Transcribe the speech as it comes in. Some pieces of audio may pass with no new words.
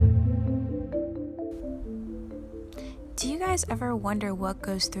Do you guys ever wonder what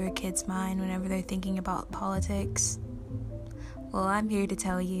goes through a kid's mind whenever they're thinking about politics? Well, I'm here to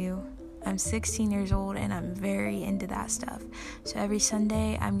tell you. I'm 16 years old and I'm very into that stuff. So every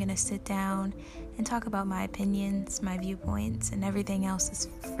Sunday, I'm going to sit down and talk about my opinions, my viewpoints, and everything else that's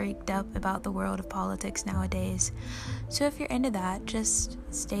freaked up about the world of politics nowadays. So if you're into that, just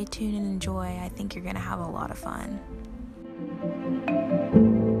stay tuned and enjoy. I think you're going to have a lot of fun.